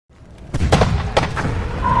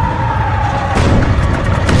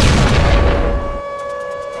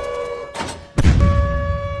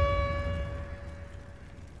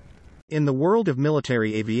In the world of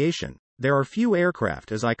military aviation, there are few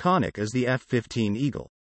aircraft as iconic as the F-15 Eagle.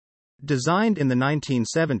 Designed in the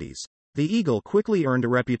 1970s, the Eagle quickly earned a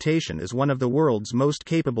reputation as one of the world's most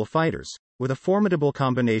capable fighters, with a formidable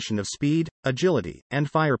combination of speed, agility,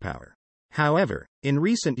 and firepower. However, in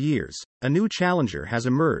recent years, a new challenger has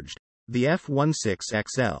emerged, the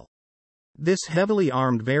F-16XL. This heavily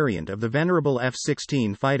armed variant of the venerable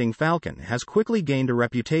F-16 Fighting Falcon has quickly gained a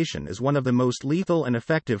reputation as one of the most lethal and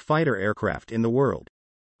effective fighter aircraft in the world.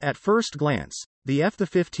 At first glance, the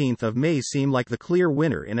F-15 may seem like the clear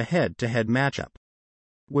winner in a head-to-head matchup.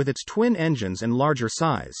 With its twin engines and larger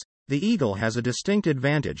size, the Eagle has a distinct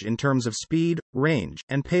advantage in terms of speed, range,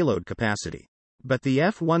 and payload capacity. But the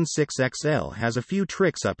F-16XL has a few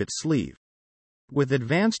tricks up its sleeve. With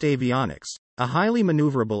advanced avionics, a highly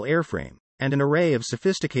maneuverable airframe, and an array of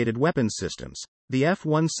sophisticated weapons systems, the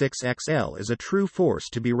F-16XL is a true force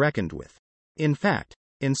to be reckoned with. In fact,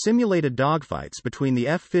 in simulated dogfights between the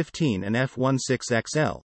F-15 and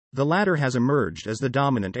F-16XL, the latter has emerged as the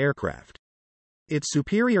dominant aircraft. Its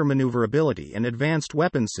superior maneuverability and advanced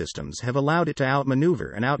weapons systems have allowed it to outmaneuver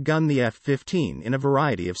and outgun the F-15 in a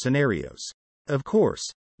variety of scenarios. Of course,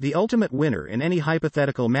 the ultimate winner in any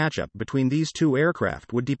hypothetical matchup between these two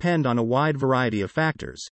aircraft would depend on a wide variety of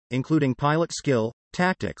factors, including pilot skill,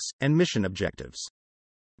 tactics, and mission objectives.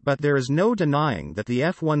 But there is no denying that the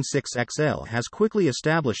F-16XL has quickly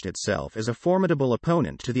established itself as a formidable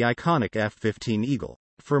opponent to the iconic F-15 Eagle.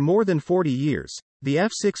 For more than 40 years, the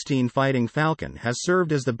F-16 Fighting Falcon has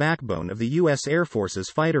served as the backbone of the U.S. Air Force's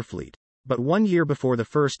fighter fleet, but 1 year before the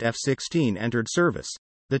first F-16 entered service,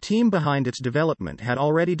 the team behind its development had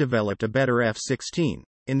already developed a better F-16,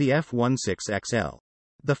 in the F-16XL.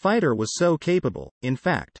 The fighter was so capable, in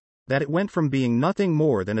fact, that it went from being nothing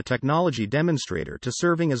more than a technology demonstrator to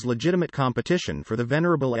serving as legitimate competition for the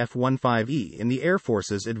venerable F-15E in the Air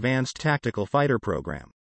Force's Advanced Tactical Fighter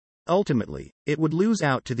program. Ultimately, it would lose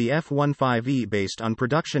out to the F-15E based on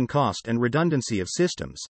production cost and redundancy of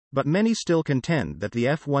systems, but many still contend that the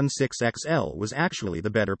F-16XL was actually the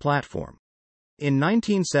better platform. In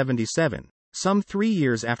 1977, some 3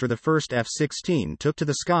 years after the first F-16 took to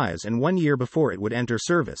the skies and 1 year before it would enter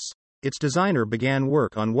service, its designer began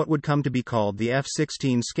work on what would come to be called the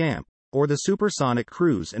F-16 Scamp, or the Supersonic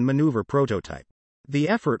Cruise and Maneuver Prototype. The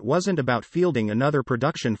effort wasn't about fielding another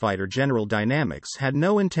production fighter. General Dynamics had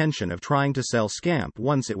no intention of trying to sell Scamp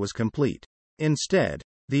once it was complete. Instead,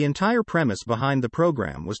 the entire premise behind the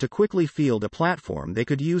program was to quickly field a platform they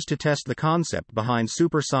could use to test the concept behind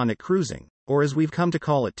supersonic cruising, or as we've come to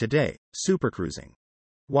call it today, supercruising.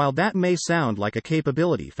 While that may sound like a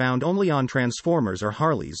capability found only on Transformers or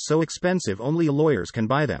Harleys so expensive only lawyers can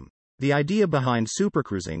buy them, the idea behind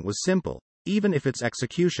supercruising was simple, even if its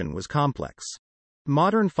execution was complex.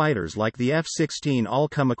 Modern fighters like the F-16 all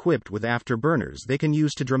come equipped with afterburners they can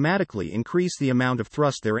use to dramatically increase the amount of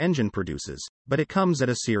thrust their engine produces, but it comes at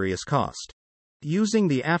a serious cost. Using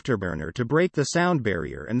the afterburner to break the sound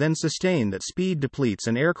barrier and then sustain that speed depletes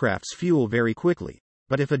an aircraft's fuel very quickly,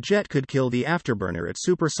 but if a jet could kill the afterburner at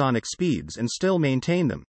supersonic speeds and still maintain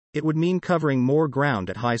them, it would mean covering more ground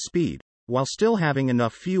at high speed, while still having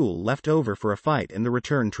enough fuel left over for a fight and the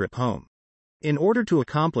return trip home. In order to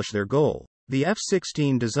accomplish their goal, the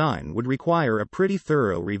F-16 design would require a pretty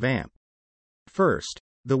thorough revamp. First,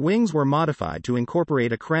 the wings were modified to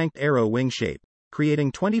incorporate a cranked arrow wing shape,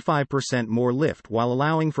 creating 25% more lift while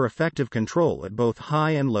allowing for effective control at both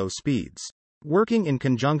high and low speeds. Working in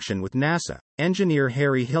conjunction with NASA, engineer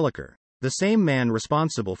Harry Hilliker, the same man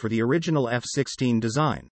responsible for the original F-16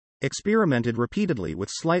 design, experimented repeatedly with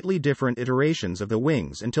slightly different iterations of the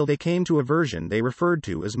wings until they came to a version they referred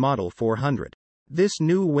to as Model 400. This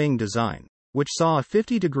new wing design, which saw a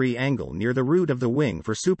 50-degree angle near the root of the wing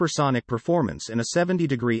for supersonic performance and a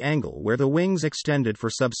 70-degree angle where the wings extended for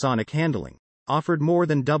subsonic handling, offered more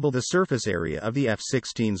than double the surface area of the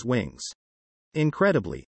F-16's wings.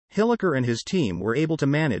 Incredibly, Hilliker and his team were able to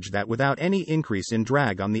manage that without any increase in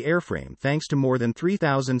drag on the airframe thanks to more than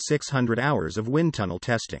 3,600 hours of wind tunnel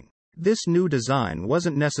testing. This new design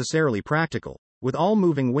wasn't necessarily practical, with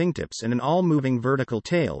all-moving wingtips and an all-moving vertical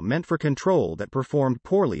tail meant for control that performed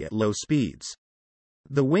poorly at low speeds.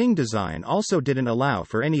 The wing design also didn't allow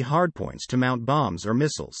for any hardpoints to mount bombs or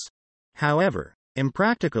missiles. However,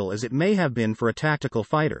 impractical as it may have been for a tactical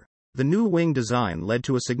fighter, the new wing design led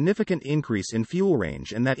to a significant increase in fuel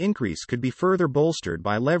range, and that increase could be further bolstered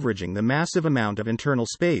by leveraging the massive amount of internal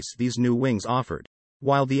space these new wings offered.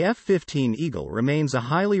 While the F-15 Eagle remains a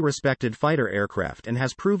highly respected fighter aircraft and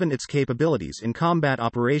has proven its capabilities in combat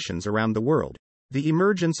operations around the world, the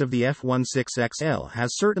emergence of the F-16XL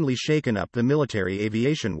has certainly shaken up the military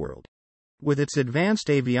aviation world. With its advanced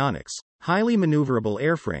avionics, highly maneuverable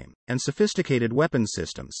airframe, and sophisticated weapons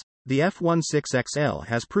systems, the F-16XL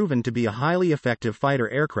has proven to be a highly effective fighter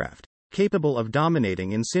aircraft, capable of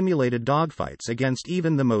dominating in simulated dogfights against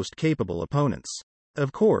even the most capable opponents.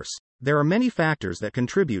 Of course, there are many factors that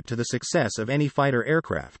contribute to the success of any fighter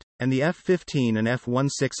aircraft, and the F-15 and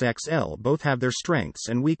F-16XL both have their strengths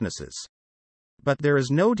and weaknesses. But there is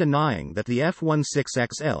no denying that the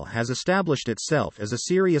F-16XL has established itself as a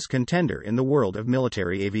serious contender in the world of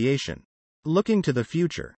military aviation. Looking to the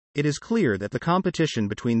future, it is clear that the competition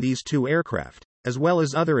between these two aircraft, as well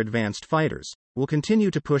as other advanced fighters, will continue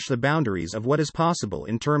to push the boundaries of what is possible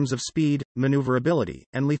in terms of speed, maneuverability,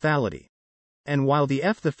 and lethality. And while the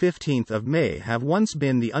F-15 of May have once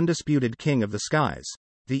been the undisputed king of the skies,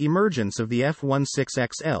 the emergence of the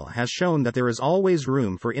F-16XL has shown that there is always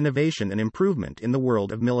room for innovation and improvement in the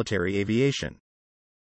world of military aviation.